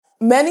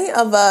many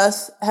of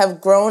us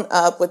have grown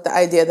up with the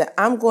idea that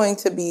I'm going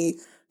to be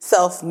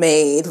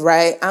self-made,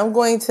 right? I'm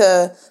going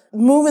to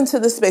move into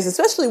the space,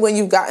 especially when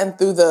you've gotten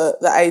through the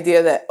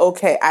idea that,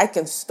 okay, I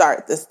can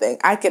start this thing.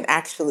 I can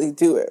actually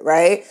do it,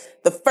 right?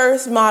 The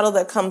first model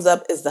that comes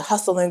up is the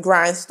hustle and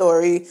grind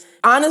story.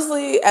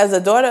 Honestly, as a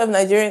daughter of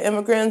Nigerian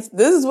immigrants,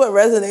 this is what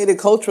resonated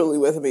culturally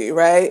with me,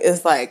 right?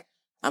 It's like,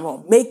 I'm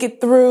going to make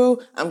it through.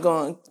 I'm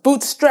going to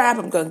bootstrap.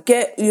 I'm going to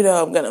get,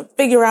 I'm going to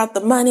figure out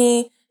the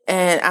money.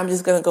 And I'm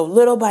just going to go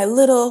little by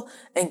little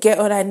and get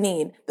what I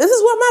need. This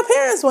is what my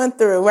parents went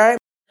through, right?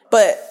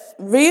 But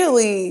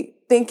really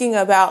thinking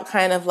about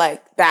kind of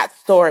like that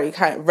story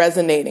kind of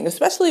resonating,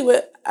 especially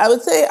with, I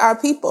would say, our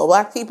people,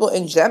 Black people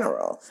in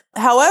general.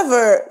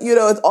 However,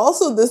 it's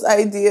also this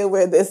idea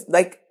where this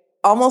like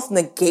almost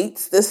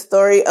negates this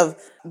story of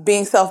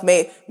being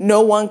self-made.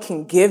 No one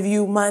can give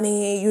you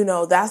money.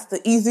 That's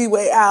the easy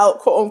way out,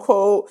 quote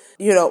unquote.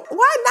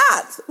 Why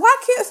not?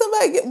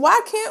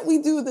 Why can't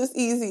we do this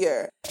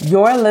easier?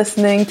 You're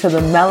listening to the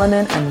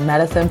Melanin and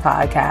Medicine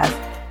podcast,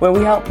 where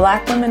we help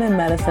Black women in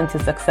medicine to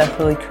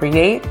successfully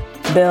create,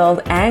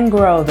 build, and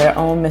grow their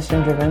own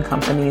mission-driven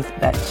companies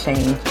that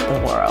change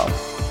the world.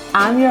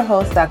 I'm your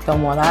host, Dr.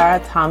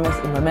 Molara Thomas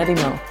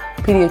Umemedino,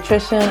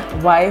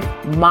 pediatrician, wife,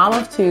 mom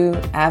of two,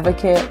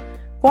 advocate,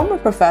 former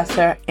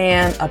professor,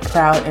 and a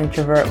proud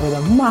introvert with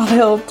a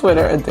mild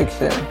Twitter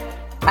addiction.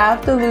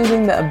 After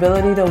losing the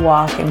ability to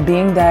walk and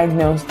being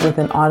diagnosed with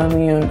an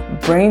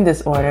autoimmune brain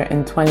disorder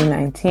in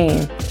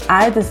 2019,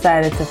 I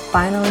decided to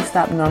finally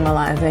stop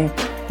normalizing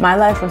my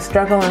life of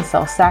struggle and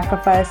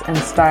self-sacrifice and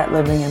start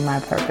living in my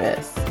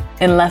purpose.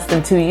 In less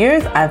than 2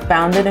 years, I've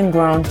founded and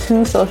grown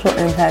 2 social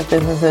impact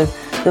businesses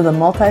to the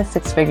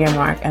multi-six-figure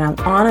mark, and I'm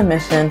on a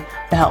mission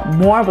to help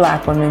more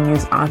Black women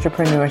use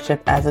entrepreneurship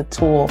as a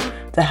tool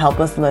to help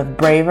us live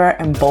braver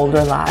and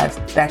bolder lives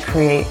that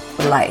create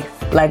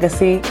life,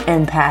 legacy,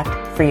 impact,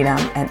 freedom,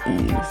 and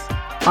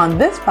ease. On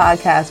this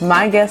podcast,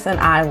 my guests and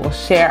I will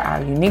share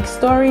our unique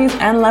stories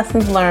and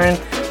lessons learned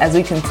as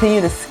we continue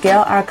to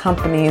scale our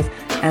companies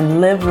and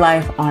live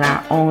life on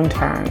our own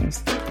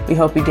terms. We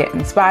hope you get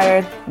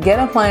inspired, get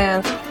a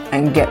plan,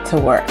 and get to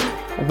work.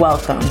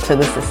 Welcome to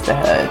the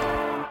sisterhood.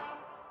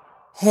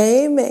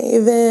 Hey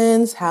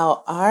Mavens,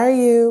 how are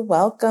you?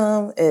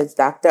 Welcome. It's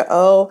Dr.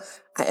 O.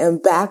 I am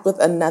back with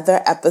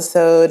another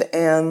episode,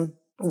 and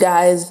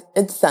guys,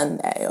 it's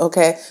Sunday,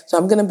 okay? So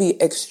I'm going to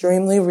be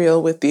extremely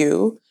real with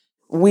you.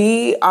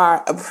 We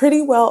are a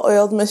pretty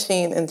well-oiled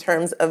machine in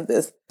terms of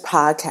this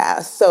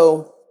podcast.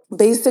 So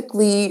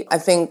basically, I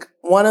think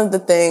one of the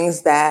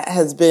things that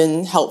has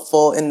been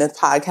helpful in this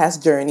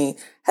podcast journey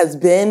has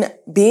been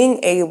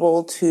being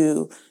able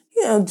to,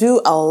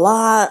 do a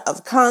lot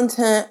of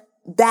content,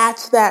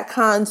 batch that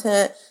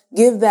content,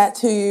 give that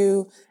to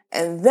you,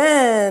 and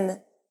then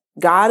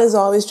God is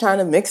always trying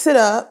to mix it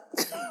up.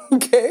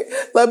 Okay.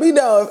 Let me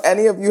know if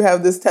any of you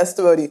have this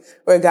testimony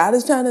where God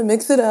is trying to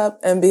mix it up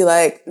and be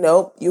like,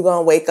 nope, you're going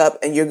to wake up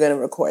and you're going to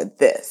record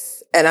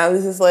this. And I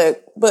was just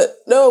like, but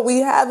no, we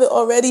have it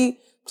already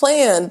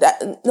planned.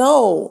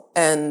 No.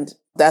 And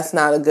that's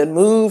not a good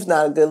move,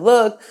 not a good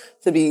look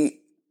to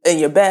be in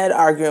your bed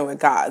arguing with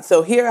God.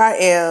 So here I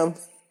am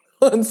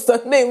on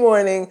Sunday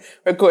morning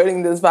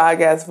recording this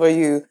podcast for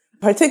you,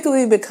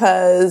 particularly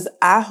because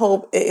I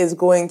hope it is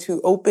going to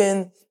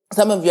open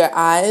some of your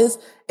eyes.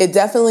 It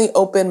definitely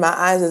opened my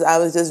eyes as I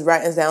was just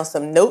writing down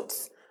some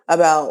notes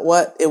about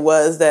what it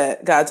was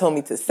that God told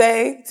me to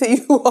say to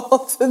you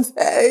all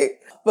today.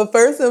 But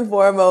first and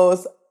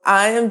foremost,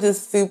 I am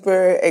just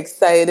super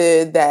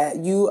excited that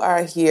you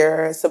are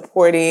here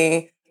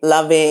supporting,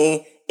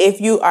 loving.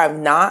 If you have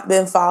not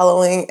been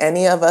following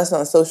any of us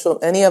on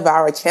any of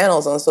our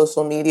channels on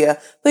social media,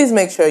 please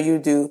make sure you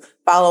do.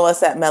 Follow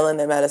us at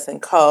Melanin Medicine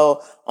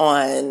Co.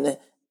 on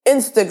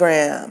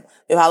Instagram.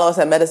 You follow us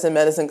at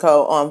Medicine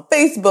Co. on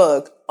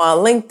Facebook,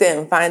 on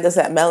LinkedIn. Find us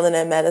at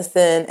Melanin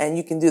Medicine, and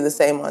you can do the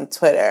same on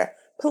Twitter.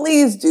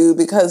 Please do,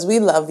 because we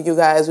love you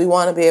guys. We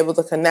want to be able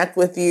to connect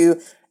with you.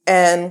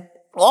 And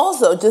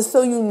also, just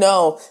so you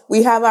know,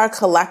 we have our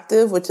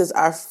collective, which is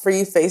our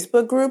free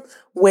Facebook group,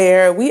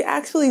 where we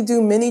actually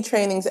do mini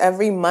trainings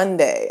every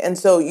Monday. And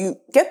so you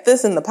get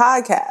this in the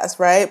podcast,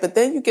 right? But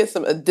then you get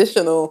some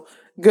additional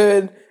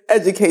good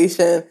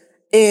education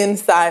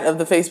inside of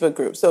the Facebook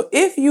group. So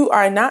if you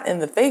are not in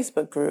the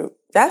Facebook group,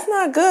 that's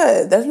not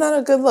good. That's not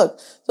a good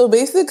look. So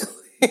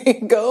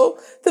basically go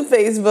to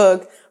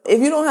Facebook.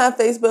 If you don't have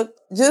Facebook,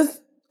 just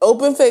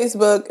open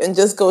Facebook and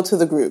just go to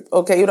the group.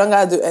 Okay. You don't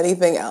got to do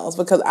anything else,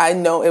 because I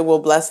know it will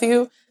bless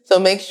you. So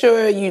make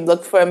sure you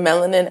look for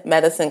Melanin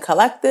Medicine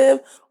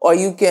Collective, or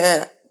you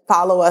can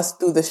follow us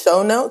through the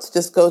show notes.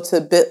 Just go to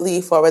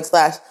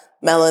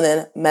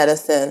bit.ly/Melanin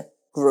Medicine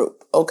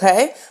Group.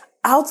 Okay.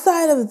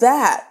 Outside of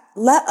that,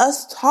 let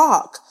us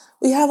talk.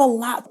 We have a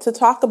lot to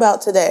talk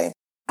about today.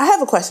 I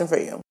have a question for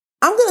you.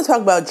 I'm going to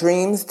talk about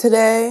dreams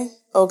today.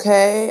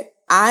 Okay.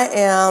 I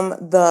am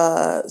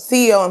the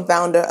CEO and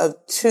founder of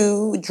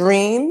Two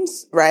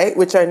Dreams, right?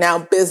 Which are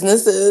now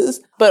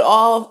businesses, but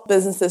all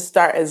businesses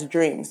start as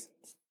dreams.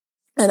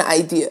 and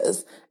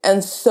ideas.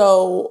 And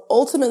so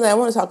ultimately, I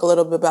want to talk a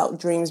little bit about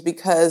dreams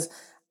because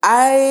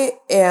I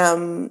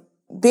am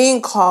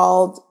being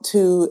called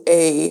to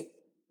a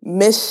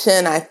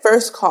mission. I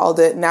first called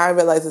it, now I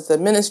realize it's a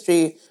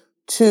ministry,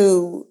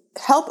 to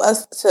help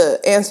us to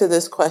answer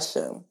this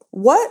question.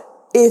 What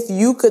if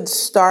you could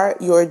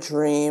start your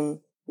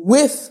dream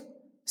with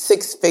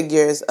 6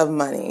 figures of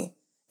money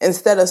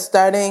instead of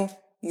starting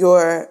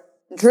your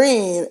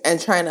dream and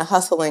trying to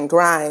hustle and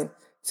grind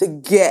to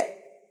get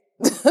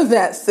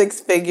that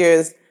 6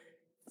 figures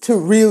to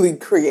really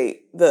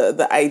create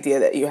the idea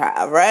that you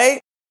have,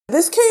 right?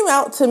 This came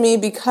out to me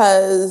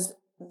because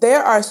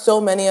there are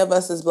so many of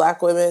us as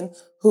Black women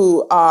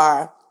who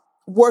are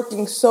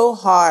working so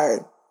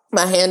hard.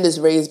 My hand is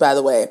raised, by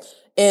the way,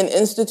 in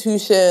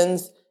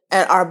institutions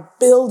and are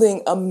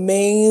building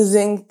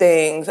amazing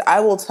things.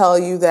 I will tell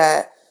you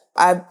that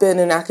I've been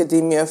in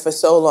academia for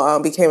so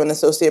long, became an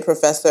associate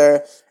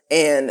professor.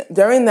 And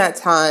during that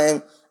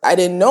time, I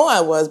didn't know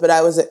I was, but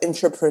I was an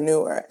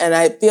entrepreneur. And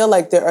I feel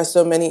like there are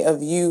so many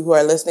of you who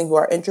are listening who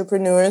are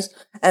entrepreneurs.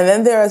 And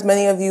then there are as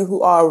many of you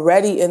who are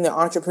already in the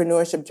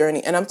entrepreneurship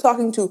journey. And I'm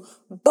talking to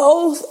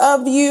both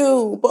of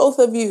you.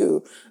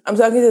 I'm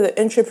talking to the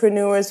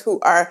entrepreneurs who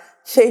are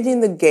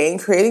changing the game,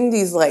 creating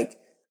these like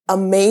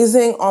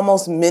amazing,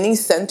 almost mini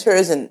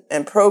centers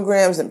and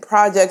programs and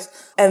projects.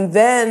 And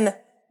then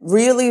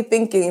really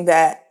thinking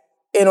that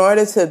in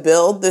order to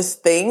build this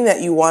thing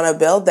that you want to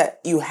build, that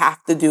you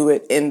have to do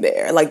it in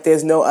there. Like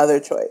there's no other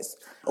choice.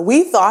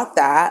 We thought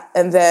that.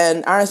 And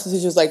then our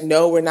institution was like,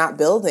 no, we're not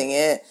building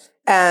it.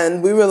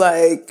 And we were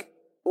like,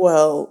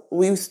 well,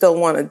 we still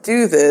want to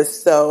do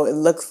this. So it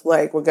looks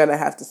like we're going to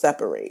have to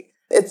separate.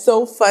 It's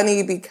so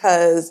funny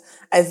because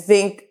I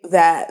think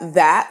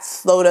that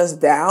slowed us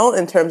down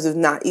in terms of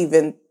not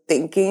even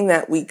thinking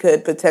that we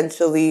could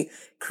potentially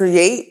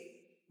create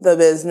the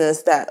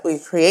business that we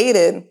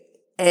created.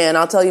 And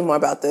I'll tell you more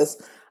about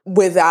this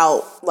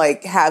without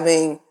like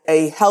having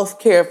a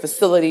healthcare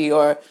facility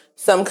or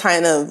some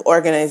kind of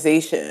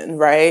organization,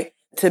 right?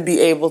 To be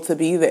able to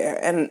be there.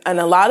 And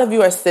a lot of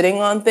you are sitting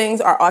on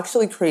things, are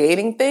actually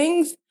creating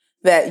things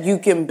that you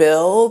can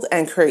build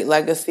and create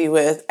legacy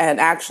with and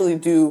actually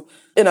do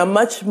in a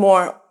much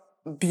more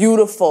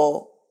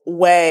beautiful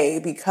way,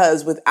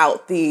 because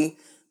without the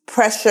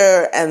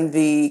pressure and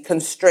the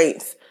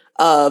constraints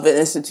of an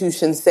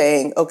institution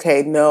saying,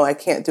 okay, no, I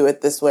can't do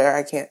it this way or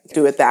I can't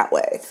do it that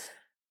way.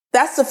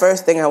 That's the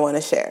first thing I want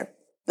to share.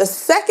 The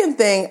second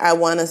thing I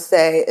want to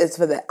say is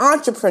for the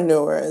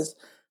entrepreneurs,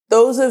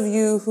 those of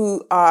you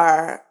who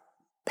are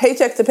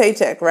paycheck to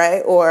paycheck,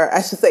 right? Or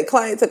I should say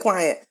client to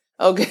client,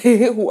 okay,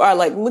 who are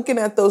like looking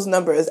at those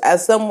numbers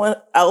as someone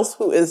else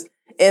who is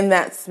in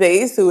that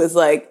space, who is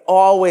like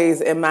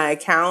always in my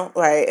account,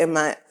 right? In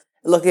my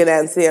looking at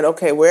and seeing,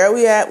 okay, where are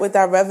we at with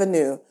our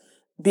revenue?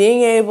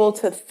 Being able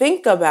to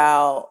think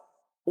about,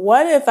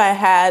 what if I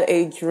had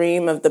a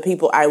dream of the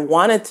people I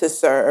wanted to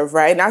serve,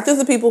 right? Not just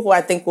the people who I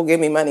think will give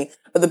me money,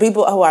 but the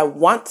people who I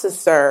want to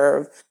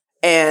serve,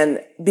 and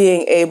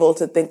being able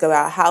to think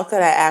about how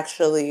could I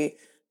actually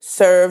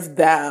serve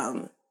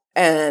them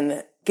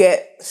and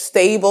get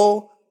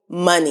stable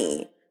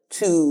money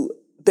to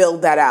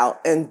build that out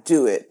and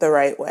do it the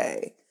right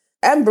way.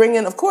 And bring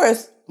in, of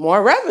course,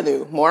 more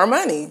revenue, more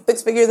money,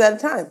 6 figures at a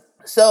time.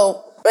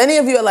 So many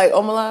of you are like,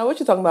 oh, Malala, what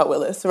you talking about,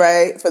 Willis,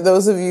 right? For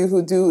those of you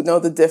who do know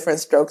the different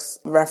strokes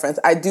reference,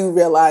 I do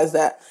realize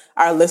that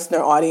our listener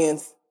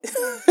audience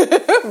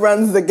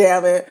runs the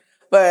gamut.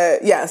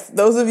 But yes,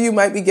 those of you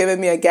might be giving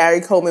me a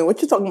Gary Coleman,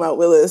 what you talking about,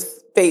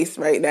 Willis, face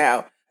right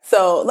now.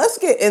 So let's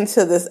get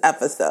into this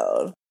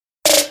episode.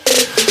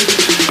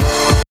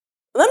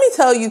 Let me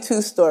tell you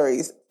 2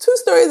 stories. 2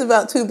 stories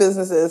about 2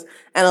 businesses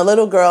and a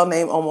little girl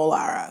named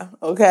Omolara,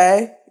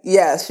 okay?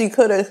 Yes, she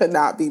could or could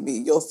not be me.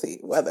 You'll see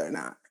whether or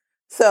not.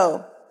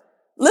 So,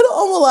 little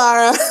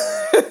Omolara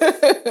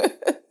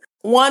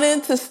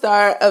wanted to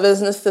start a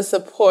business to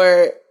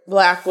support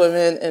Black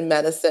women in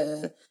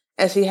medicine,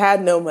 and she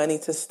had no money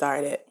to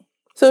start it.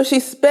 So she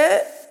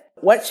spent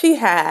what she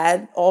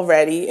had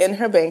already in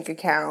her bank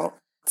account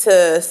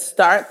to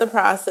start the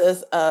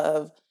process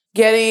of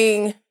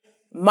getting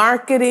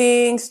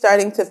marketing,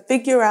 starting to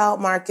figure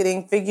out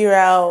marketing, figure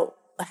out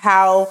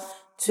how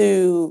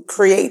to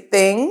create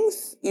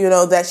things,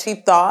 that she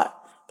thought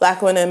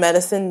Black women in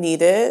medicine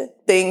needed,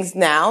 things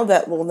now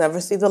that will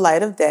never see the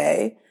light of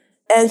day.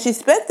 And she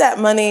spent that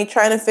money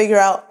trying to figure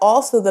out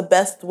also the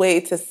best way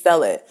to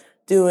sell it,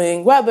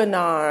 doing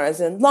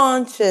webinars and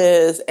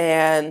launches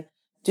and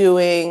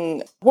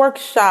doing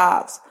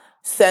workshops,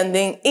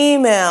 sending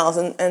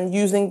emails and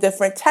using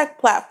different tech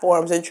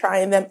platforms and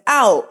trying them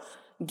out,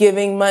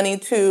 giving money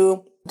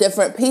to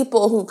different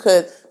people who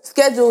could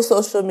schedule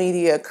social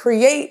media,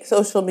 create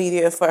social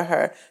media for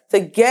her to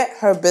get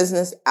her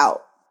business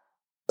out.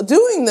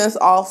 Doing this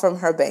all from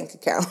her bank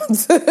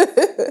account.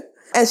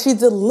 And she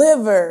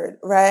delivered,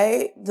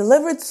 right?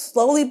 Delivered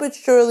slowly but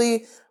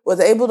surely, was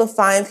able to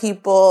find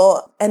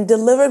people and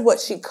delivered what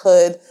she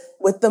could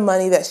with the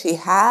money that she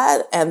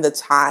had and the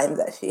time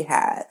that she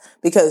had.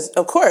 Because,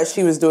 of course,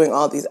 she was doing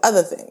all these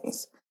other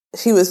things.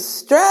 She was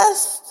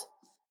stressed,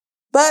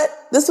 but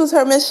this was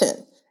her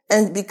mission.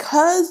 And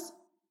because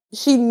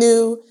she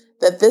knew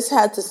that this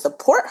had to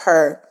support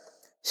her,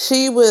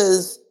 she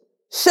was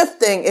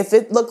shifting if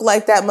it looked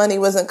like that money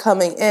wasn't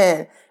coming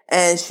in.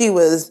 And she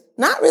was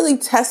not really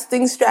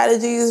testing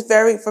strategies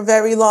for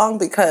very long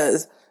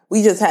because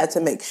we just had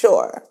to make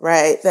sure,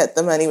 right, that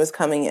the money was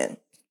coming in.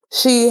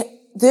 She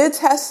did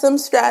test some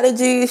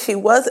strategies. She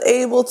was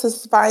able to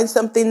find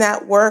something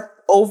that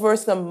worked over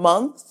some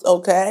months,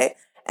 okay?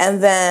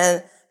 And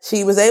then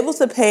she was able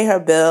to pay her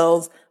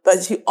bills,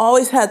 but she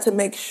always had to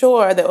make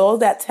sure that all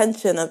that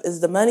tension of,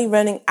 is the money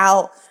running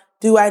out?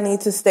 Do I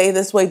need to stay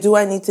this way? Do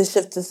I need to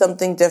shift to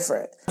something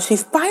different? She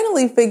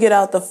finally figured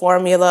out the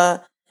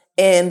formula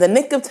in the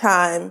nick of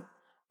time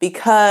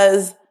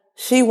because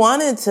she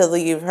wanted to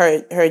leave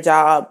her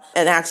job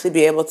and actually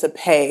be able to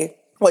pay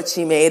what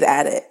she made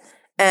at it.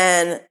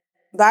 And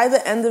by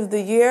the end of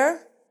the year,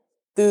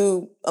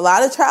 through a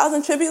lot of trials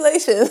and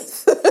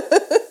tribulations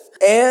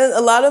and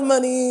a lot of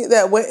money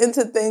that went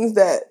into things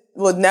that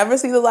would never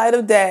see the light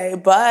of day,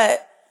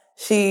 but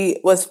she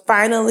was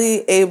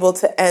finally able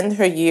to end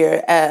her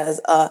year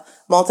as a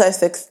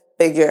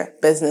multi-six-figure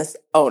business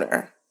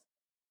owner.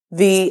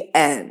 The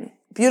end.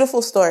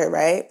 Beautiful story,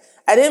 right?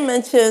 I didn't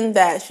mention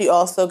that she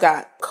also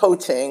got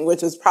coaching,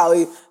 which is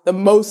probably the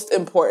most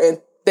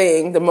important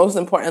thing, the most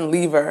important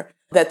lever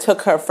that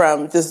took her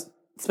from just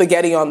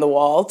spaghetti on the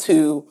wall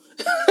to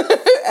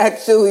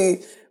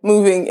actually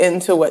moving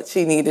into what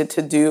she needed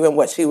to do and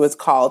what she was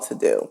called to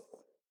do.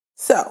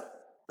 So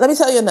let me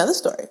tell you another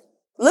story.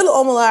 Little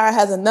Omalara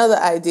has another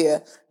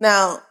idea.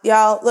 Now,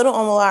 y'all, Little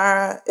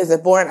Omalara is a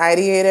born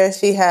ideator.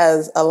 She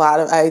has a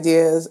lot of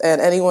ideas, and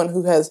anyone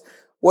who has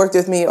worked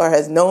with me or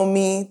has known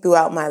me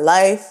throughout my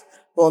life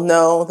will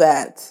know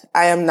that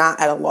I am not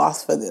at a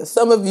loss for this.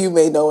 Some of you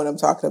may know what I'm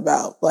talking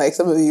about. Like,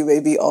 some of you may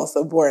be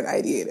also born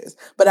ideators,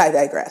 but I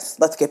digress.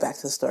 Let's get back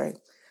to the story.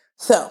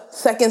 So,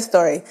 second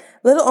story,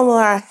 Little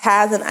Omalara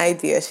has an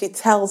idea. She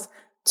tells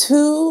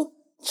two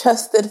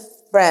trusted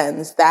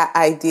friends that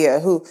idea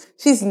who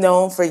she's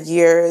known for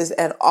years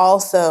and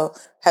also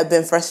have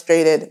been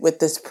frustrated with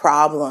this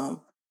problem.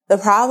 The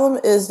problem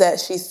is that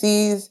she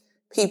sees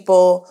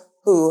people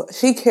who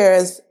she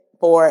cares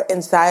for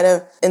inside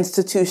of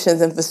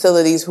institutions and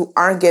facilities who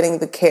aren't getting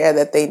the care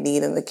that they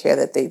need and the care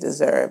that they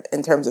deserve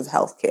in terms of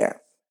healthcare.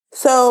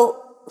 So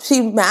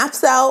she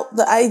maps out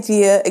the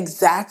idea,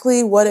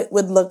 exactly what it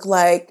would look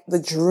like,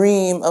 the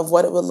dream of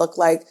what it would look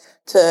like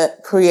to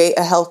create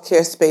a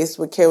healthcare space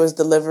where care was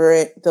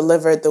delivered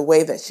the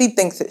way that she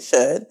thinks it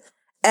should.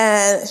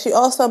 And she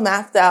also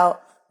mapped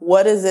out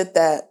what is it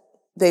that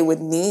they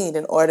would need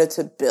in order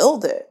to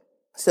build it.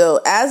 So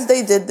as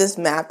they did this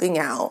mapping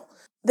out,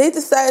 they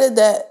decided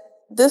that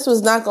this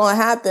was not going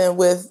to happen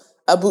with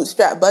a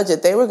bootstrap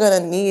budget. They were going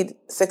to need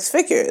 6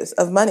 figures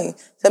of money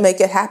to make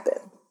it happen.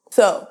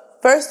 So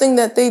first thing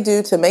that they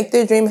do to make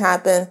their dream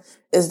happen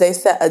is they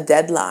set a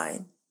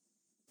deadline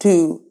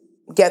to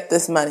get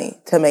this money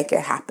to make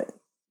it happen.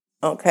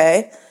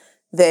 Okay?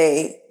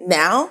 They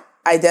now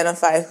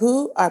identify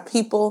who are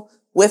people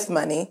with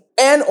money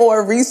and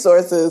or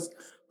resources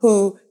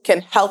who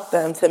can help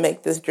them to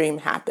make this dream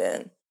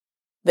happen.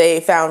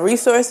 They found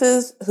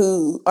organizations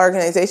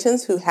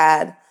who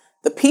had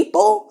the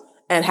people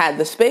and had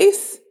the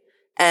space,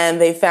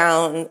 and they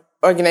found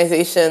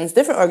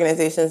different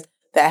organizations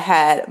that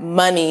had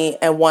money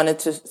and wanted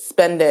to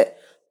spend it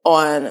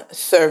on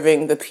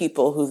serving the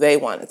people who they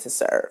wanted to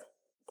serve.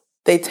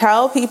 They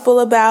tell people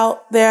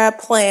about their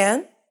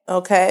plan,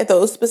 okay,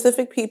 those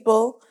specific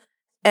people,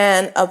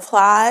 and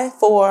apply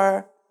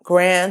for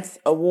grants,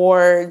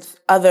 awards,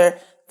 other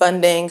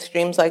funding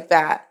streams like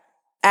that.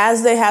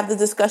 As they have the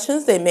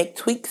discussions, they make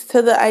tweaks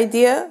to the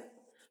idea,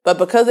 but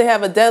because they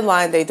have a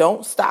deadline, they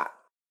don't stop.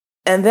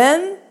 And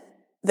then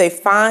they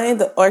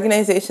find the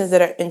organizations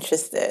that are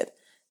interested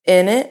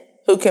in it,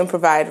 who can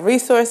provide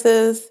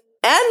resources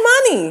and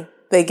money.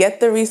 They get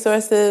the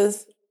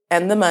resources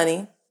and the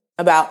money,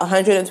 about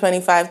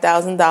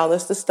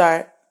 $125,000 to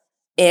start,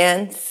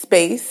 and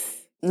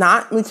space,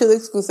 not mutually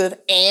exclusive,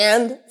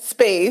 and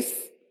space,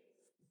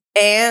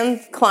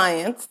 and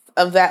clients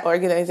of that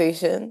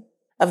organization,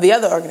 of the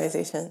other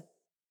organization,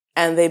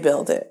 and they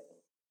build it.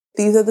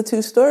 These are the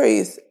two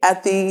stories.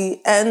 At the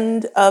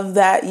end of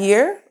that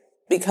year,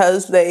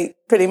 because they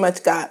pretty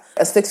much got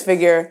a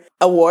 6-figure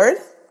award,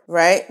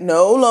 right?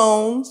 No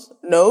loans,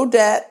 no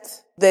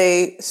debt.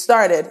 They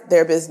started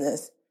their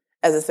business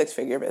as a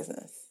 6-figure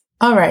business.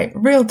 All right,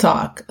 real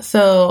talk.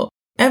 So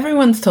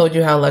everyone's told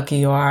you how lucky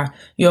you are.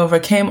 You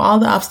overcame all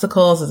the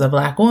obstacles as a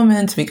Black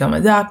woman to become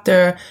a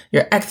doctor.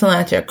 You're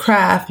excellent at your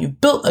craft. You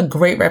built a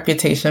great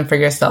reputation for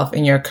yourself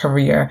in your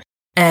career.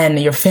 And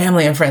your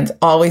family and friends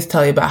always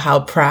tell you about how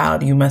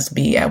proud you must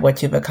be at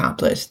what you've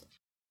accomplished.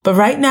 But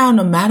right now,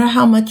 no matter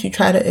how much you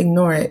try to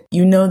ignore it,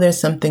 you know there's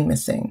something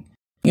missing.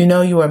 You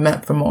know you are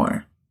meant for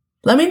more.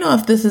 Let me know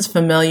if this is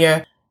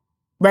familiar.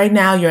 Right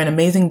now, you're an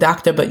amazing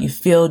doctor, but you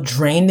feel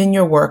drained in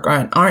your work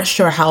or aren't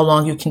sure how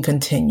long you can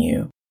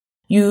continue.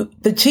 You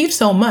achieve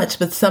so much,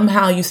 but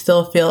somehow you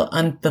still feel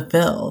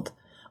unfulfilled.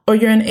 or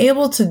you're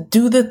unable to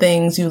do the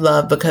things you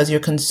love because you're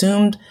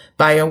consumed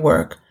by your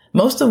work,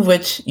 most of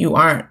which you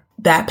aren't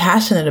that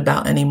passionate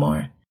about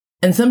anymore.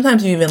 And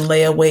sometimes you even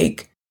lay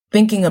awake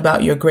thinking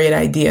about your great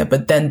idea,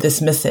 but then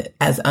dismiss it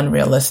as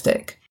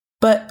unrealistic.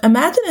 But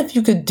imagine if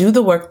you could do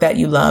the work that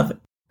you love,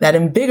 that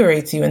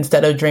invigorates you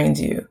instead of drains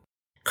you.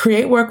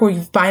 Create work where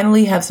you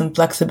finally have some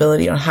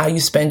flexibility on how you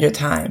spend your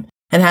time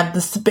and have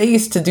the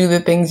space to do the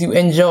things you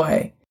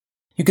enjoy.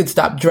 You could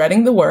stop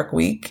dreading the work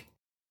week,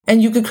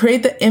 and you could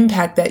create the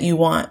impact that you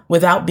want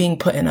without being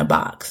put in a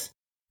box.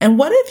 And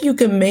what if you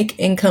could make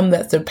income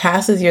that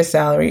surpasses your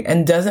salary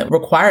and doesn't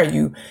require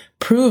you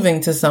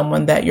proving to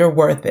someone that you're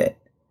worth it?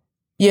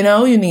 You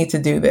know you need to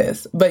do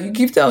this, but you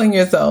keep telling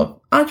yourself,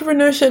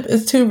 entrepreneurship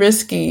is too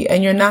risky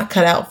and you're not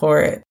cut out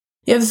for it.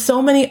 You have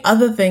so many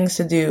other things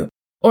to do,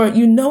 or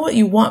you know what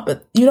you want,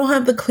 but you don't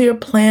have the clear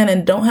plan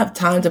and don't have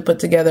time to put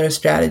together a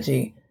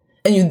strategy.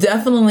 And you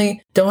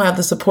definitely don't have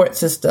the support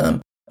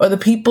system or the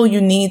people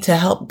you need to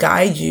help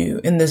guide you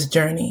in this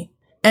journey.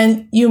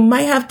 And you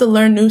might have to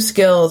learn new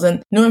skills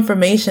and new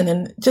information,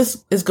 and it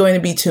just is going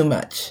to be too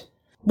much.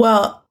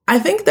 Well, I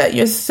think that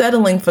you're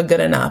settling for good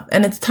enough,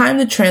 and it's time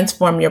to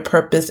transform your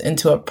purpose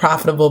into a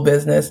profitable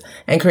business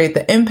and create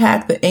the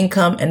impact, the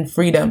income, and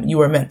freedom you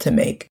were meant to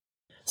make.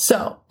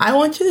 So I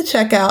want you to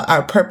check out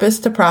our Purpose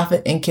to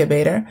Profit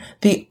Incubator,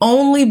 the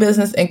only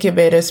business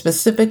incubator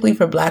specifically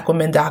for Black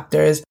women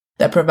doctors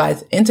that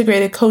provides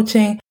integrated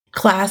coaching,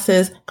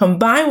 classes,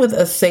 combined with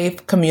a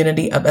safe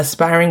community of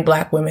aspiring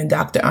Black women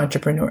doctor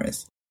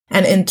entrepreneurs.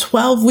 And in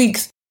 12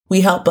 weeks,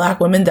 we help Black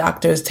women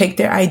doctors take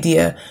their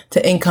idea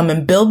to income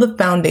and build the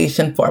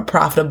foundation for a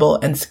profitable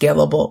and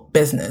scalable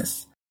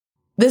business.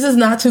 This is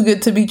not too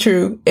good to be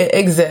true. It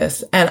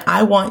exists, and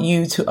I want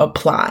you to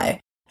apply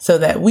so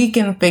that we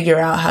can figure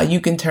out how you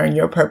can turn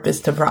your purpose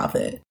to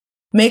profit.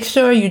 Make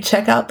sure you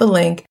check out the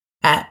link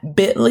at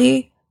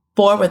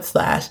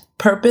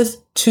bit.ly/purpose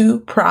to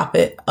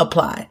profit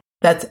apply.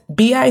 That's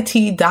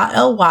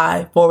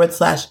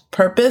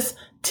bit.ly/purpose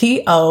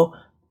to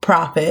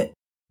profit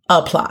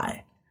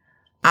apply.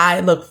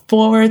 I look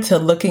forward to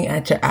looking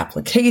at your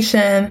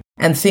application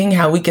and seeing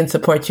how we can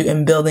support you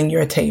in building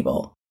your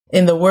table.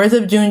 In the words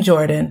of June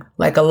Jordan,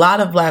 like a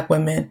lot of Black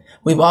women,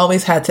 we've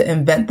always had to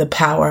invent the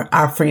power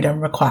our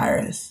freedom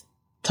requires.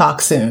 Talk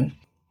soon.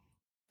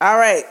 All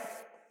right.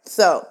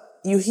 So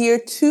you hear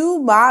two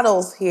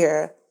models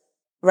here,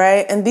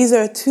 right? And these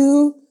are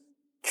two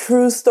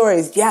true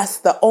stories. Yes,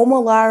 the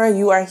Omalara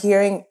you are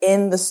hearing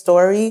in the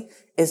story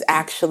is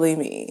actually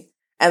me.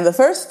 And the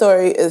first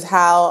story is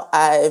how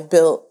I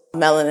built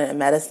Melanin and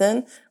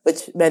Medicine,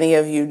 which many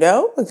of you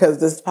know because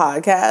this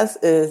podcast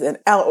is an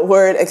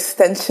outward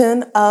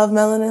extension of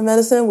Melanin and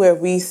Medicine, where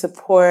we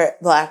support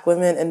Black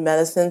women in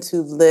medicine to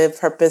live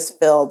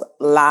purpose-filled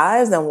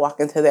lives and walk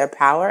into their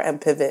power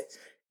and pivot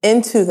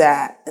into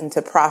that,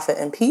 into profit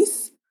and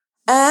peace.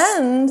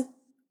 And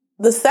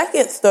the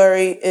second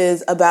story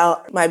is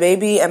about my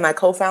baby and my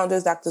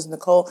co-founders, Drs.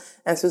 Nicole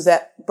and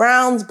Suzette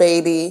Brown's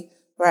baby,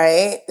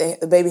 right?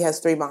 The baby has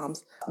 3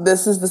 moms.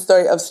 This is the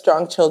story of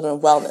Strong Children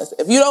Wellness.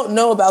 If you don't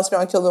know about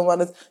Strong Children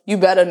Wellness, you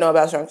better know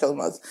about Strong Children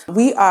Wellness.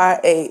 We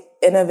are a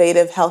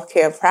innovative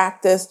healthcare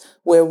practice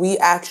where we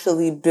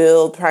actually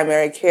build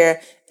primary care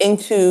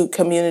into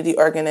community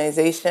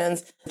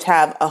organizations which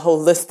have a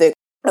holistic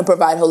and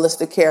provide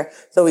holistic care.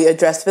 So we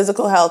address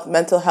physical health,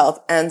 mental health,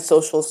 and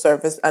social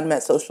service,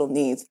 unmet social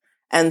needs.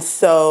 And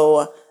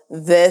so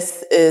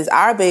this is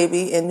our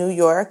baby in New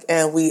York,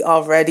 and we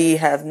already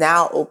have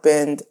now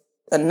opened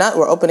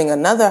we're opening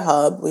another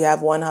hub. We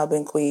have one hub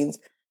in Queens,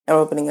 and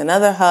we're opening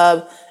another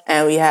hub,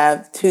 and we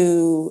have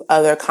 2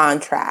 other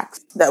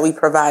contracts that we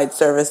provide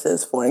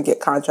services for and get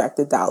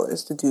contracted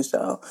dollars to do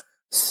so.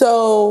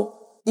 So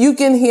you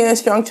can hear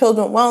Strong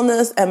Children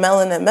Wellness and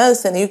Melanin and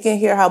Medicine. You can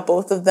hear how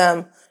both of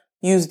them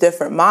use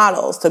different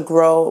models to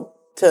grow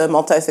to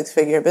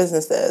multi-6-figure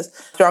businesses.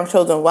 Strong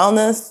Children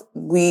Wellness,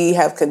 we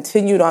have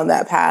continued on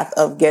that path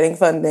of getting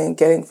funding,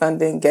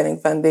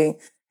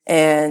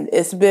 and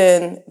it's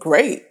been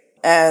great.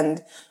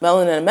 And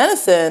Melanin and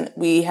Medicine,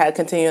 we had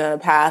continued on a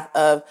path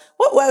of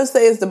what I would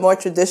say is the more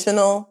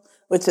traditional,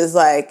 which is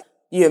like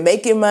you're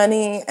making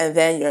money and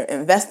then you're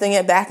investing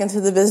it back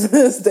into the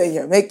business. Then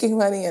you're making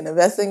money and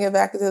investing it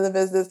back into the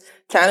business,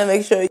 trying to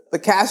make sure the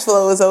cash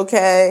flow is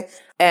okay.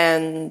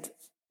 And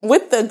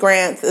with the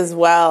grants as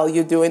well,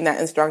 you're doing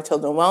that in Strong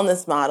Children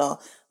Wellness model.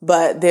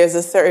 But there's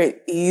a certain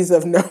ease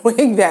of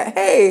knowing that,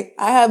 hey,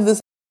 I have this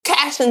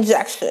cash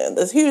injection,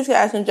 this huge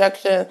cash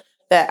injection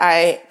that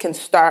I can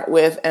start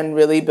with and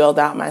really build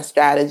out my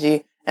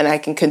strategy, and I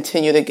can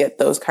continue to get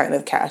those kind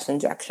of cash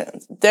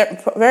injections.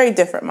 Very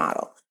different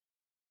model.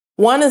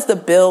 One is the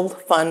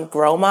build, fund,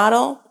 grow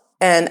model.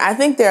 And I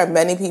think there are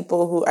many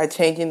people who are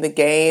changing the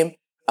game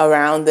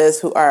around this,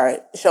 who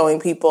are showing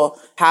people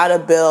how to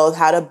build,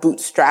 how to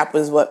bootstrap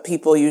is what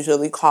people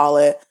usually call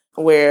it,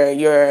 where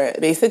you're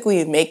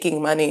basically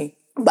making money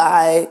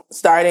by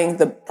starting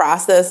the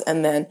process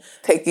and then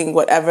taking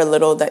whatever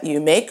little that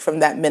you make from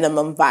that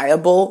minimum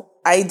viable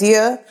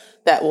idea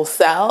that will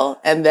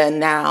sell, and then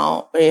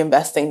now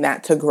reinvesting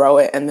that to grow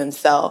it and then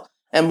sell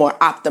and more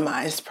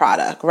optimized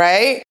product,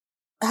 right?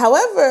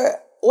 However,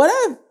 what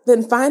I've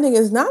been finding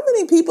is not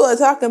many people are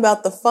talking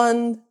about the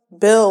fund,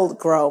 build,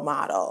 grow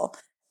model.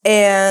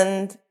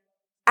 And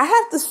I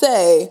have to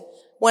say,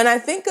 when I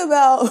think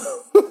about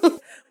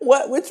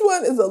which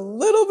one is a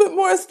little bit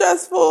more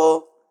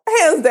stressful,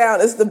 hands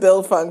down, it's the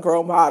build, fund,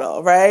 grow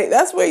model, right?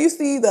 That's where you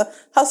see the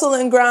hustle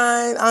and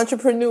grind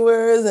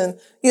entrepreneurs. And,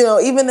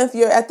 even if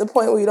you're at the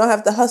point where you don't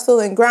have to hustle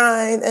and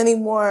grind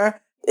anymore,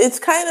 it's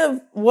kind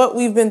of what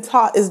we've been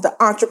taught is the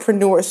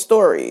entrepreneur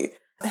story.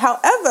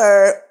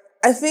 However,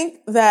 I think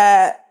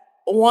that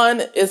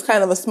one is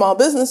kind of a small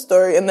business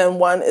story and then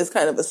one is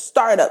kind of a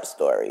startup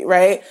story,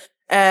 right?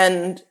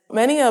 And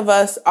many of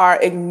us are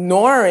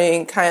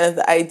ignoring kind of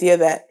the idea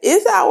that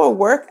is our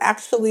work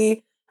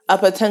actually a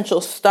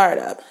potential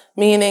startup?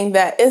 Meaning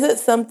that is it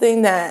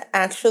something that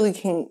actually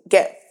can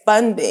get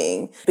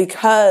funding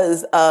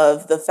because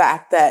of the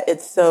fact that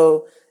it's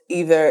so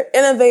either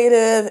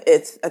innovative,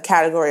 it's a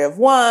category of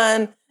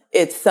one,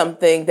 it's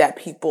something that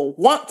people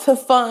want to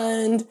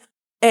fund.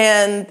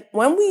 And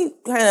when we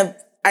kind of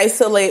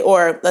isolate,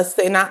 or let's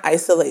say not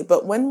isolate,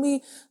 but when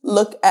we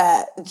look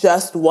at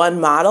just one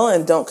model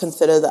and don't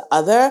consider the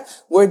other,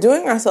 we're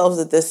doing ourselves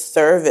a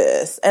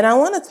disservice. And I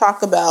want to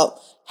talk about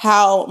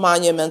how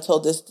monumental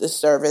this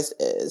disservice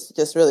is,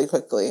 just really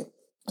quickly.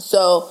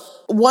 So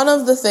one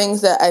of the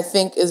things that I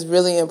think is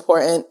really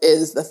important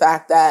is the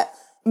fact that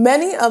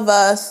many of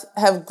us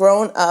have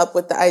grown up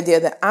with the idea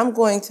that I'm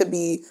going to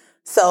be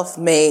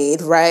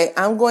self-made, right?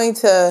 I'm going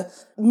to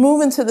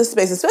move into the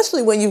space,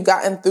 especially when you've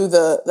gotten through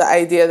the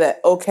idea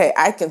that, okay,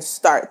 I can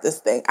start this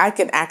thing. I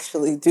can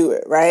actually do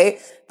it, right?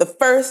 The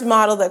first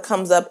model that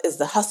comes up is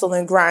the hustle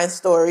and grind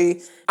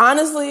story.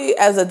 Honestly,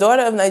 as a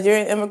daughter of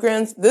Nigerian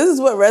immigrants, this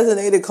is what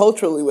resonated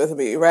culturally with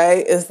me,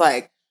 right? It's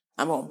like,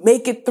 I'm going to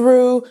make it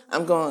through.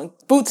 I'm going to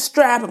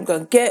bootstrap. I'm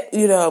going to get,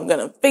 I'm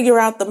going to figure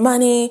out the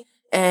money.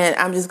 And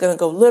I'm just going to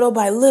go little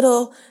by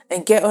little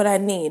and get what I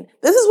need.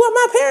 This is what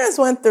my parents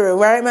went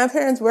through, right? My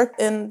parents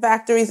worked in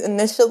factories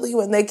initially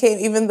when they came,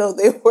 even though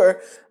they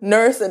were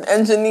nurse and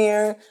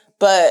engineer.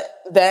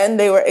 But then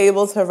they were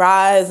able to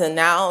rise and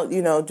now,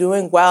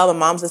 doing well. My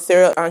mom's a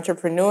serial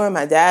entrepreneur.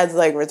 My dad's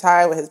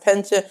retired with his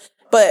pension.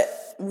 But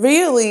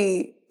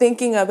really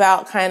thinking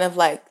about kind of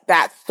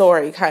that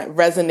story kind of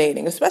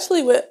resonating,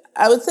 especially with,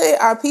 I would say,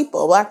 our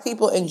people, Black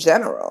people in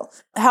general.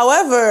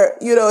 However,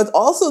 it's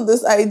also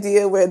this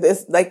idea where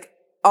this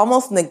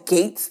almost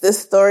negates this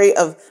story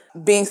of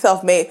being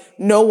self-made.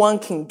 No one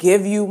can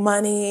give you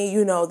money.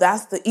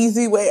 That's the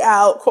easy way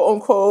out, quote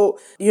unquote.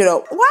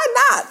 Why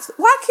not?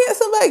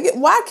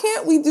 Why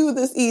can't we do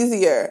this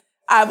easier?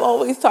 I've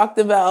always talked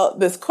about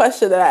this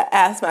question that I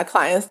ask my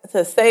clients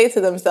to say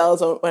to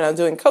themselves when I'm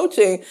doing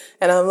coaching.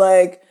 And I'm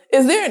like,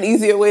 is there an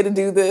easier way to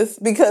do this?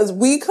 Because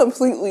we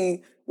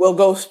completely will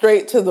go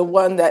straight to the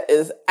one that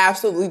is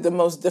absolutely the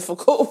most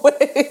difficult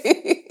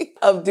way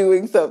of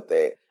doing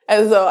something.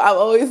 And so I'm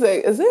always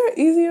saying, is there an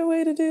easier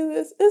way to do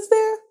this?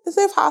 Is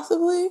there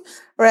possibly?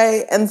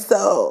 Right? And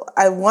so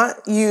I want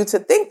you to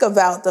think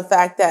about the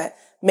fact that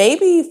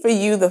maybe for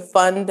you, the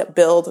fund,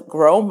 build,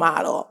 grow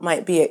model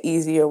might be an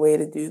easier way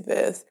to do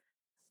this.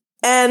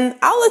 And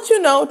I'll let you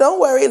know, don't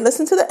worry,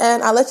 listen to the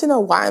end. I'll let you know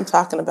why I'm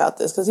talking about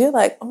this. Because you're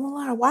like, oh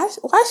my Lord, why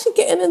is she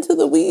getting into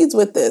the weeds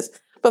with this?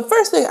 But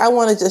first thing, I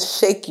want to just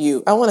shake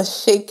you. I want to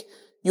shake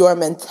your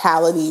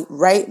mentality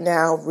right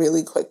now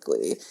really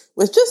quickly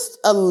with just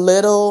a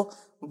little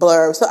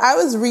blurb. So I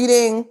was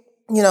reading,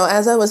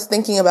 as I was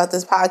thinking about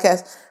this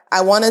podcast,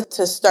 I wanted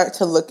to start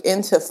to look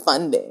into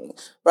funding,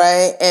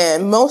 right?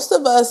 And most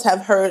of us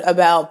have heard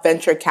about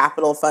venture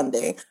capital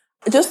funding.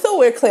 Just so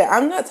we're clear,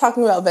 I'm not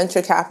talking about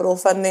venture capital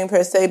funding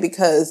per se,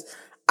 because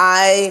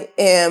I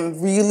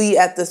am really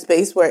at the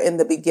space where in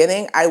the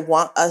beginning, I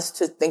want us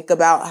to think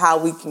about how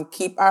we can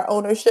keep our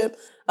ownership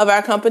of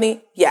our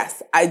company.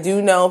 Yes, I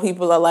do know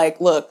people are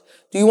like, look,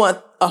 do you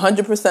want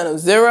 100% of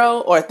zero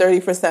or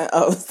 30%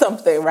 of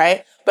something,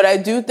 right? But I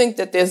do think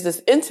that there's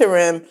this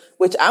interim,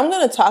 which I'm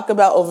going to talk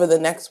about over the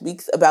next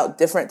weeks, about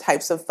different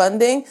types of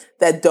funding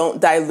that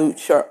don't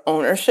dilute your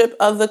ownership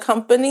of the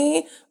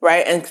company,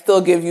 right? And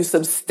still give you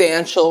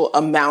substantial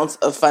amounts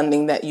of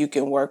funding that you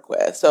can work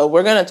with. So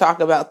we're going to talk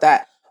about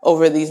that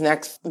over these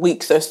next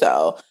weeks or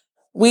so.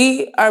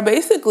 We are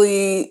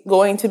basically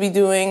going to be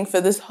doing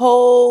for this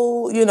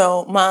whole,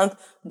 month,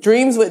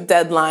 Dreams with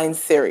Deadlines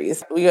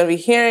series. We're going to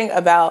be hearing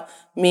about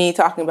me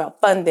talking about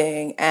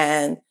funding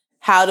and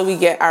how do we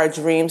get our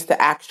dreams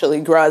to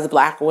actually grow as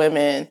Black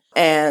women.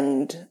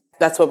 And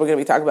that's what we're going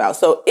to be talking about.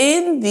 So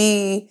in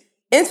the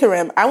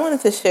interim, I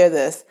wanted to share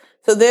this.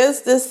 So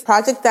there's this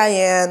Project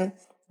Diane,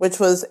 which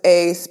was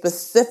a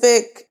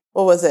specific,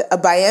 a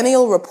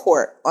biennial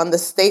report on the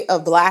state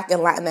of Black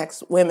and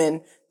Latinx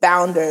women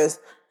founders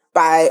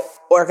by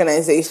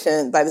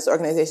this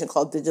organization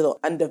called Digital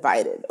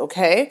Undivided.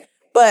 Okay.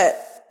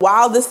 But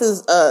while this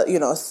is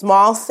a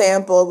small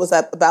sample, it was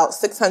at about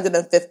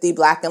 650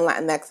 Black and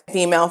Latinx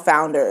female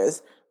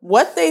founders.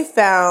 What they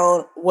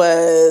found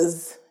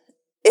was,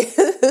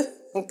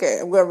 okay,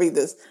 I'm going to read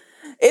this.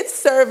 Its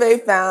survey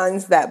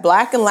finds that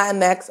Black and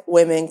Latinx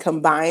women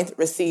combined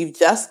receive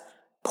just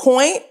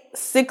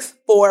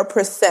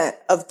 0.64%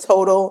 of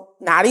total,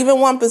 not even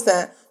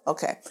 1%,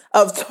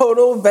 of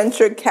total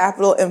venture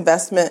capital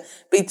investment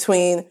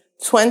between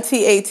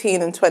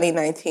 2018 and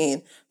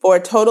 2019 for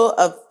a total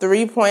of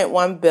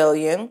 $3.1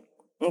 billion.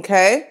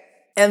 Okay.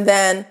 And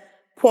then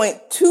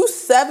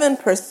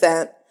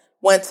 0.27%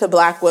 went to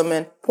Black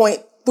women,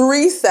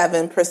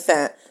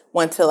 0.37%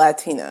 went to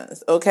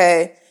Latinas.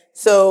 Okay.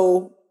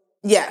 So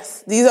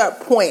yes, these are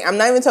I'm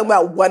not even talking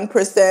about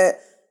 1%.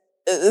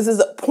 This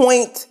is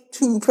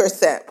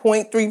 0.2%,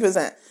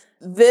 0.3%.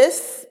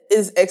 This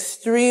is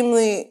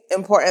extremely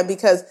important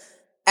because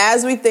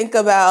as we think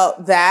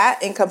about that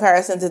in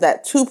comparison to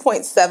that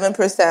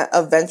 2.7%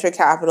 of venture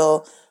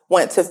capital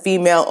went to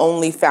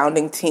female-only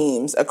founding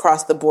teams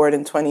across the board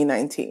in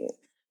 2019.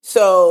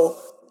 So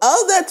of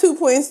that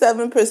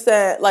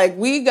 2.7%, like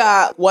we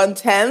got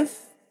 1/10.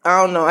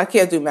 I don't know. I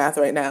can't do math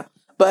right now,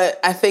 but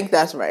I think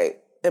that's right.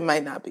 It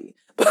might not be.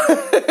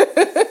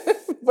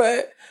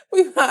 But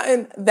we've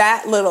gotten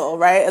that little,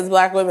 right, as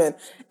Black women.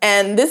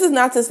 And this is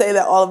not to say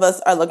that all of us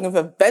are looking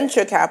for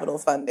venture capital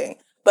funding,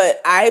 but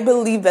I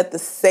believe that the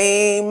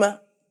same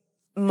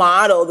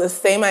model, the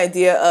same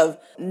idea of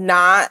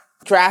not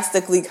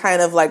drastically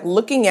kind of like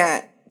looking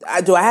at,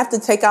 do I have to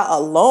take out a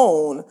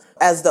loan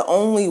as the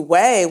only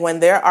way when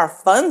there are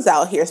funds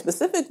out here,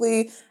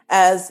 specifically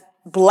as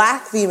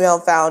Black female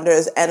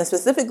founders and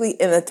specifically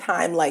in a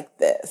time like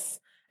this.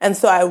 And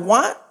so I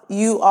want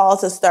you all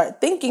to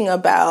start thinking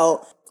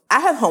about, I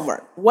have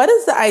homework. What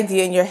is the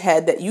idea in your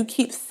head that you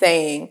keep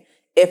saying,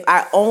 if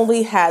I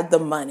only had the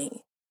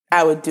money,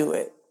 I would do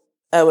it.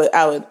 I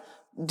would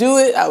do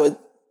it. I would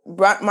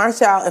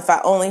march out if I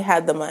only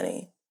had the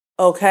money.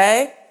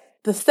 Okay?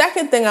 The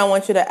second thing I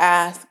want you to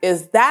ask,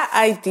 is that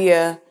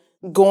idea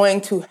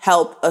going to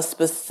help a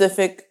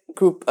specific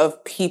group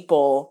of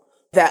people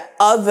that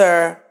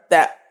other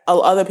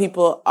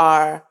people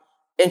are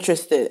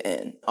interested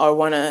in or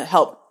want to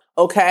help?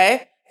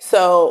 Okay?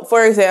 So,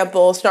 for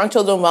example, Strong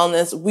Children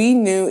Wellness, we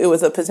knew it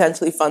was a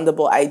potentially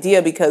fundable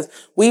idea because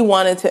we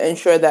wanted to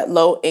ensure that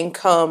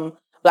low-income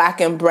Black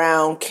and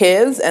brown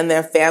kids and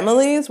their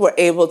families were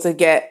able to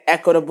get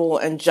equitable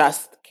and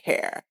just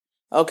care.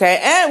 Okay?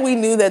 And we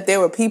knew that there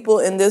were people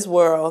in this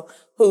world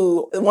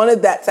who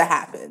wanted that to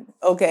happen.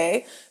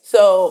 Okay?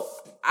 So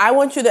I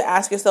want you to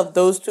ask yourself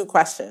those two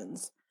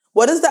questions.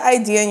 What is the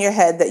idea in your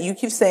head that you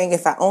keep saying,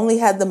 if I only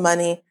had the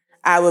money,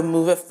 I would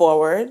move it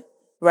forward?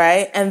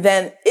 Right? And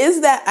then is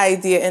that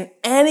idea in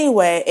any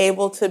way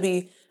able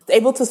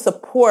to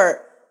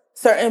support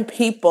certain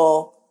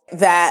people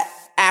that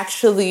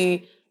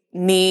actually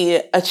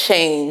need a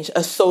change,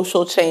 a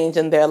social change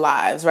in their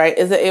lives, right?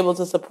 Is it able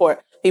to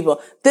support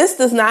people? This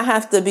does not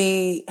have to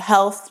be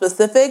health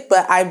specific,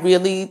 but I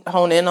really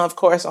hone in, of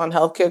course, on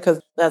healthcare because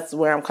that's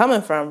where I'm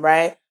coming from,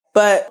 right?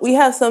 But we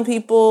have some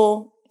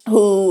people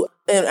who,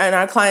 in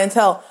our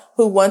clientele,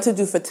 who want to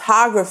do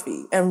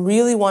photography and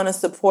really want to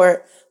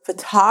support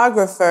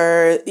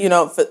photographers,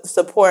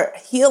 support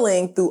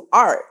healing through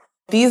art.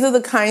 These are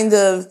the kind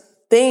of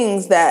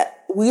things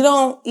that we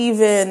don't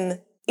even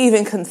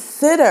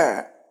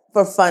consider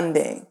for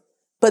funding.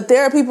 But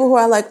there are people who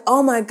are like,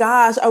 oh my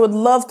gosh, I would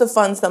love to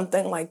fund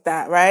something like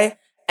that, right?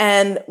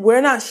 And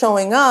we're not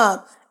showing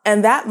up.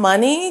 And that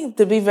money,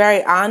 to be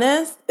very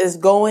honest, is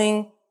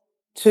going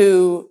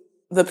to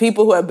the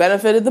people who have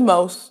benefited the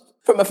most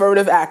from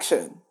affirmative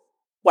action,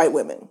 white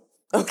women.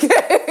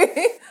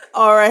 Okay?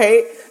 All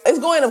right? It's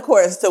going, of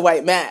course, to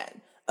white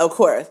men, of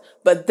course.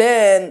 But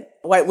then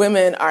white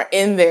women are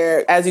in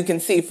there, as you can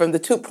see, from the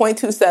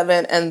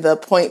 2.27 and the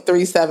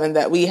 0.37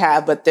 that we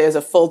have, but there's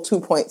a full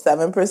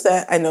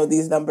 2.7%. I know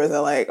these numbers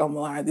are like, oh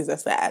my God, these are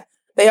sad.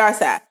 They are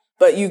sad,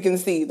 but you can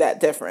see that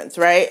difference,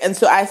 right? And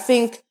so I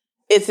think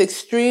it's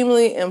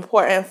extremely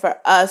important for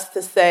us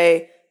to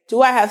say,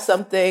 do I have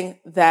something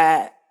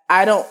that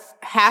I don't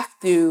have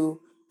to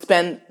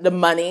spend the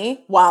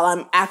money while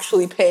I'm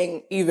actually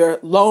paying either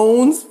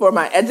loans for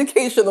my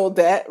educational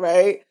debt,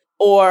 right?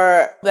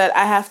 Or that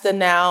I have to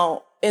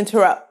now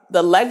interrupt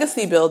the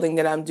legacy building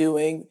that I'm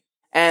doing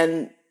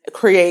and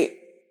create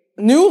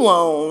new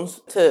loans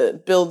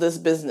to build this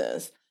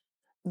business.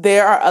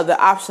 There are other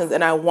options,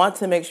 and I want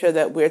to make sure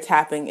that we're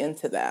tapping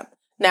into them.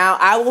 Now,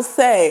 I will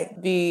say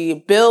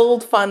the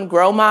build, fund,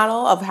 grow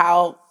model of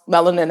how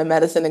melanin and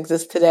medicine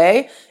exists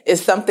today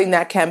is something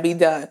that can be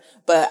done.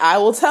 But I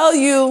will tell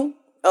you,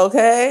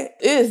 okay,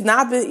 it has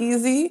not been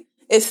easy.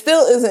 It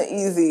still isn't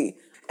easy.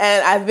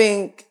 And I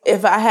think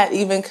if I had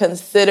even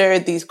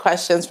considered these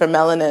questions for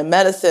melanin and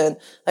medicine,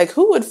 like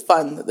who would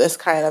fund this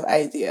kind of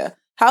idea?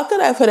 How could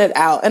I put it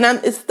out? And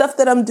it's stuff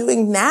that I'm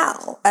doing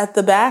now at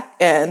the back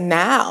end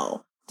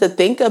now to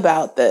think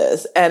about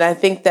this. And I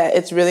think that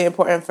it's really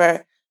important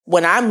for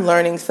when I'm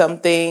learning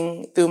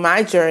something through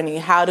my journey,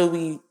 how do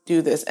we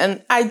do this?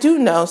 And I do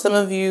know some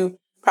of you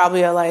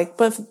probably are like,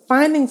 but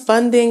finding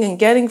funding and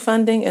getting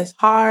funding is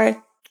hard.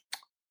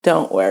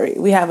 Don't worry.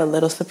 We have a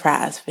little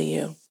surprise for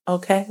you.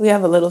 Okay? We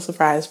have a little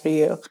surprise for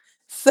you.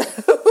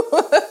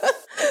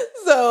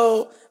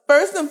 So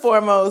first and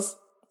foremost,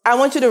 I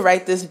want you to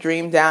write this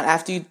dream down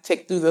after you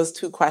take through those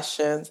 2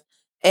 questions.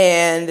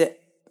 And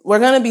we're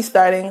going to be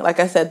starting, like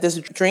I said, this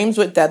Dreams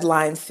with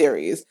Deadline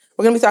series.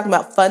 We're going to be talking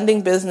about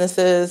funding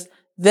businesses,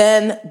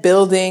 then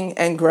building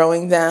and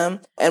growing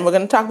them. And we're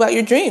going to talk about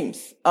your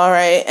dreams. All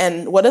right.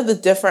 And what are the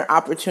different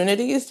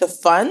opportunities to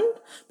fund?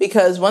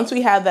 Because once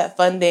we have that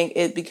funding,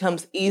 it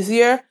becomes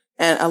easier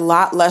and a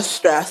lot less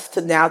stress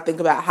to now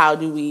think about how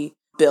do we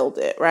build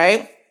it,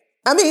 right?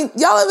 I mean,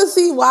 y'all ever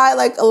see why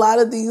like a lot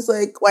of these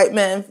like white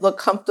men look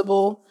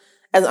comfortable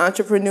as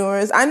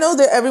entrepreneurs? I know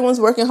that everyone's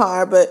working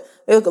hard, but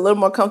they look a little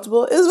more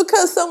comfortable. It's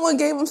because someone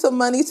gave them some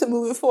money to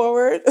move it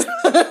forward.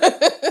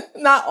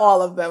 Not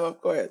all of them,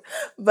 of course.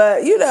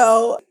 But, you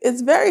know,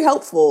 it's very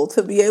helpful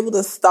to be able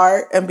to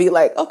start and be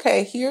like,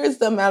 okay, here's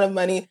the amount of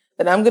money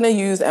that I'm going to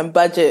use and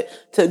budget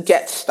to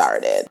get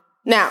started.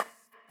 Now,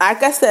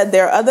 like I said,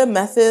 there are other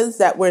methods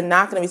that we're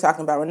not going to be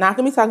talking about. We're not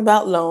going to be talking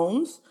about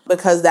loans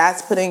because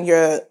that's putting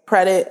your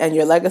credit and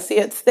your legacy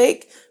at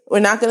stake. We're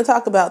not going to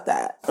talk about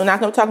that. We're not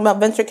going to talk about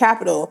venture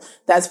capital.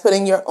 That's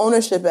putting your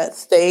ownership at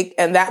stake.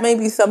 And that may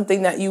be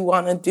something that you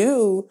want to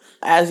do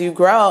as you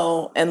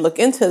grow and look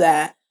into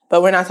that.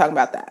 But we're not talking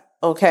about that.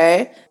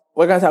 Okay.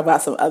 We're going to talk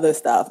about some other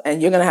stuff.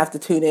 And you're going to have to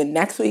tune in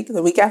next week,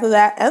 the week after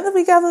that, and the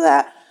week after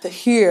that to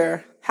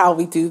hear how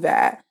we do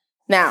that.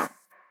 Now,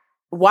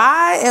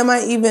 why am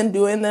I even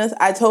doing this?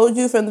 I told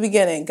you from the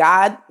beginning,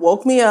 God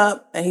woke me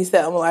up and he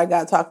said, I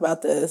got to talk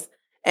about this.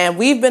 And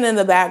we've been in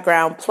the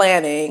background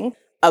planning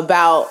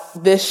about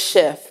this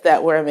shift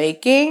that we're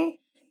making.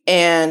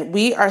 And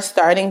we are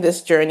starting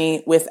this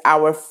journey with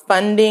our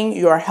Funding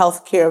Your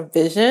Healthcare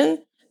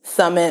Vision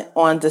Summit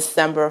on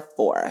December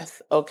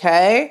 4th.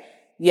 Okay.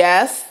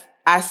 Yes,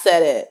 I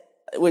said it.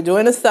 We're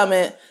doing a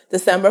summit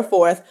December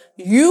 4th.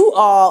 You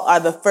all are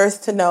the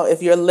first to know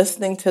if you're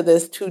listening to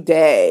this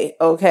today,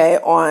 okay,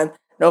 on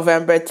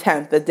November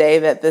 10th, the day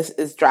that this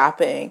is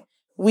dropping.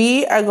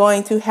 We are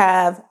going to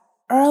have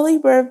early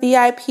bird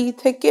VIP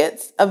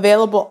tickets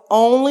available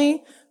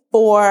only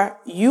for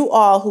you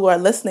all who are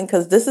listening,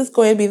 because this is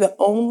going to be the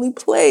only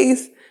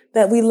place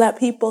that we let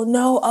people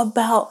know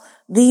about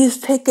these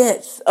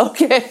tickets,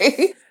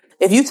 okay?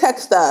 If you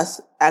text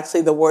us,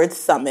 actually the word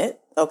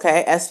summit,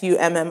 okay,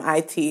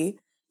 SUMMIT,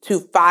 to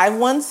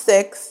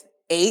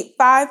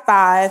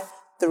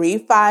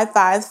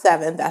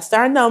 516-855-3557. That's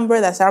our number.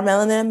 That's our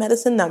Melanin and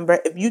Medicine number.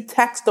 If you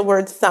text the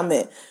word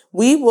summit,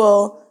 we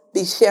will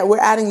be we're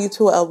adding you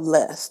to a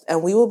list,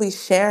 and we will be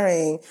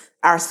sharing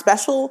our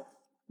special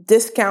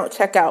discount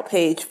checkout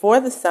page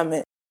for the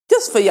summit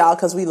just for y'all,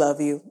 because we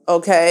love you,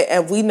 okay?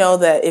 And we know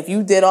that if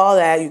you did all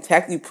that, you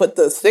put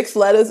the 6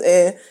 letters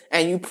in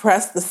and you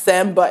press the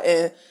send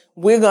button,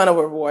 we're going to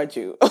reward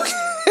you,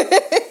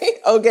 okay?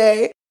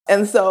 Okay?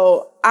 And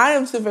so I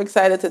am super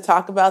excited to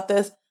talk about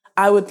this.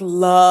 I would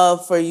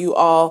love for you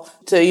all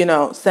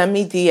to, send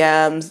me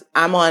DMs.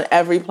 I'm on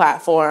every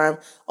platform.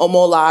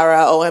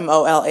 Omolara,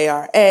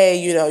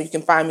 Omolara. You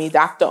can find me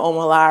Dr.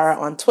 Omolara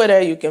on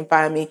Twitter. You can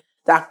find me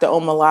Dr.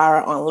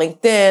 Omolara on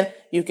LinkedIn.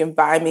 You can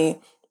find me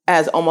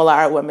as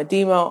Omolara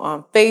Wemedimo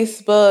on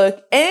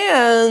Facebook.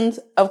 And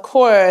of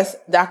course,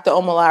 Dr.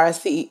 Omolara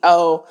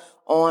CEO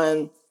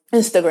on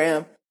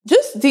Instagram.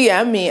 Just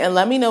DM me and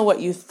let me know what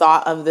you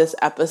thought of this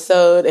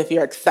episode. If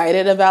you're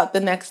excited about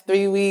the next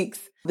 3 weeks,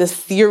 the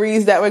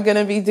series that we're going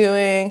to be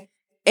doing.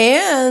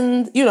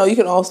 And, you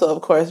can also,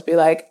 of course, be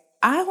like,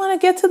 I want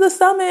to get to the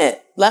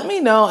summit. Let me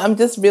know. I'm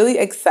just really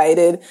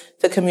excited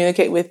to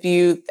communicate with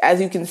you.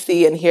 As you can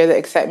see and hear the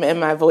excitement in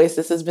my voice,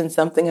 this has been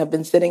something I've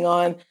been sitting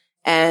on.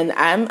 And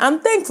I'm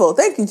thankful.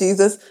 Thank you,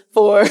 Jesus,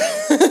 for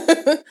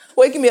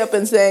waking me up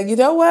and saying, you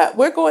know what?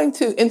 We're going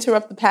to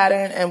interrupt the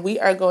pattern and we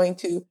are going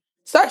to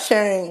start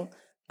sharing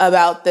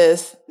about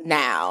this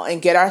now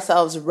and get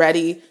ourselves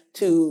ready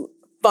to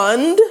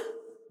fund,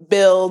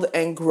 build,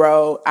 and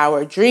grow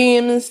our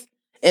dreams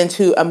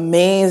into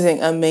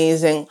amazing,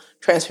 amazing,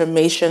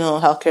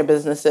 transformational healthcare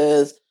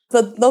businesses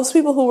for those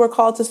people who were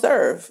called to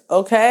serve.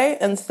 Okay.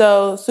 And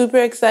so super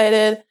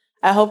excited.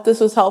 I hope this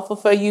was helpful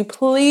for you.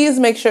 Please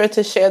make sure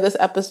to share this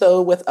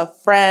episode with a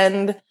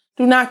friend.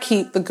 Do not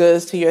keep the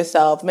goods to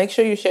yourself. Make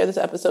sure you share this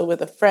episode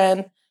with a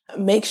friend.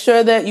 Make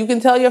sure that you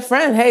can tell your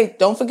friend, hey,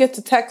 don't forget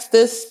to text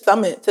this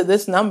summit to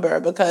this number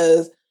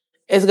because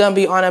it's going to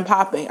be on and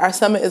popping. Our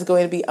summit is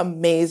going to be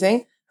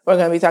amazing. We're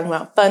going to be talking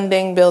about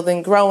funding,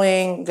 building,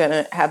 growing. We're going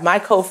to have my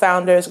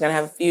co-founders. We're going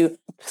to have a few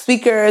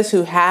speakers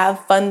who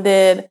have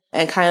funded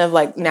and kind of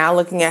like now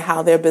looking at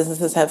how their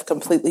businesses have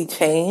completely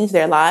changed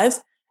their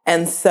lives.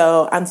 And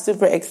so I'm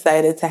super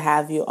excited to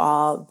have you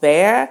all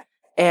there.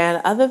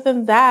 And other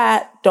than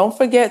that, don't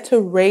forget to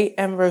rate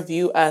and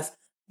review us.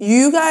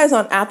 You guys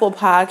on Apple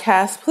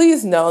Podcasts,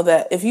 please know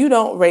that if you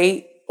don't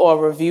rate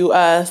or review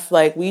us,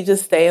 like we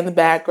just stay in the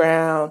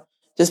background,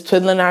 just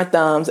twiddling our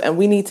thumbs, and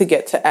we need to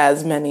get to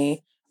as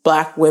many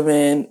Black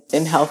women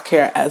in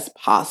healthcare as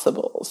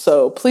possible.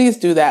 So please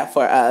do that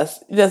for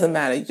us. It doesn't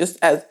matter. Just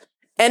as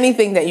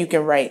anything that you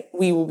can write,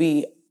 we will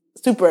be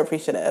super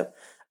appreciative.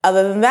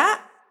 Other than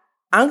that,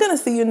 I'm going to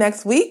see you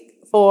next week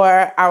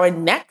for our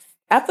next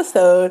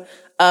episode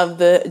of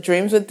the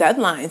Dreams with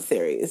Deadline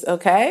series,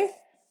 okay?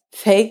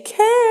 Take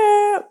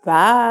care.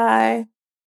 Bye.